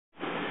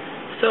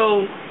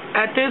So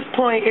at this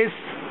point, it's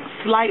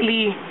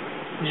slightly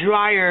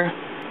drier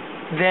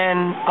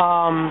than,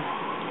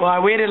 well, I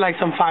waited like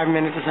some 5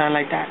 minutes or something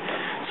like that.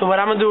 So what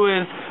I'm going to do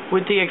is,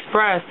 with the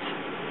Express,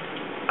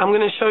 I'm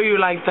going to show you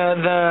like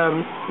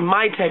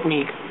my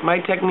technique. My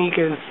technique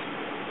is,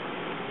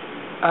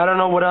 I don't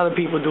know what other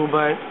people do,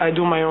 but I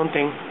do my own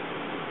thing.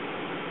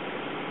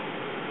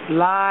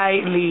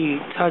 Lightly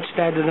touch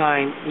that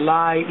design.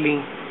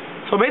 Lightly.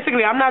 So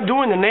basically, I'm not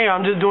doing the nail,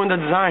 I'm just doing the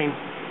design.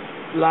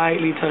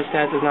 Lightly touch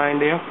that design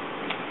there.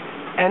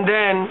 And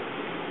then,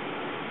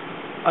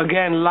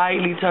 again,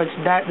 lightly touch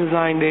that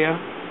design there.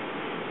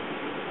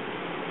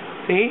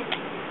 See?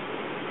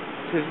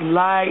 Just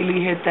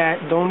lightly hit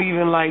that. Don't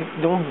even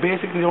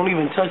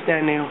touch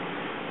that nail.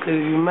 Because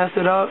if you mess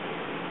it up,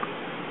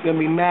 you're going to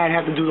be mad,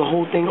 have to do the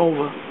whole thing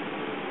over.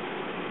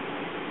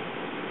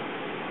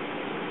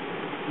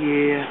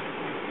 Yeah.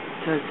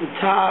 Touch the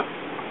top.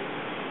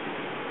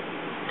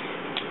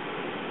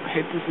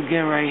 Hit this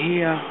again right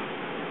here.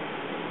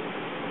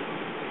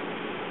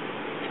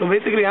 So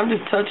basically, I'm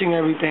just touching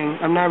everything.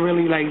 I'm not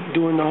really like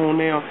doing the whole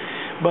nail.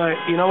 But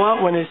you know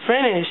what? When it's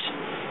finished,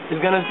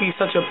 it's going to be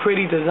such a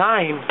pretty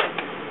design.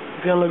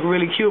 It's going to look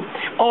really cute.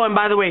 Oh, and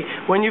by the way,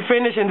 when you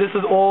finish and this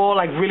is all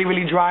like really,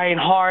 really dry and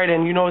hard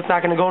and you know it's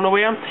not going to go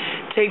nowhere,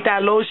 take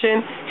that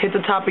lotion, hit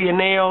the top of your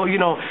nail, you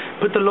know,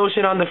 put the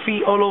lotion on the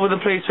feet all over the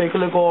place so it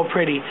can look all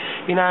pretty.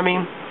 You know what I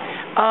mean?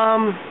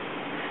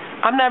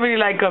 I'm not really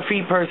like a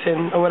feet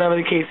person or whatever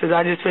the case is.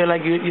 I just feel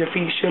like your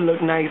feet should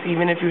look nice,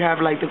 even if you have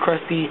like the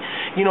crusty,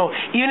 you know,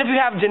 even if you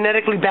have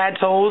genetically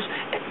bad toes,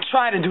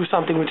 try to do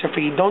something with your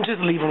feet. Don't just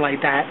leave them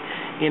like that,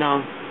 you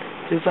know.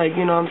 Just like,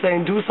 you know what I'm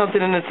saying, do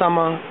something in the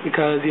summer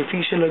because your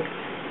feet should look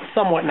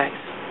somewhat nice.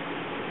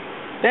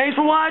 Thanks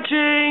for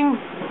watching.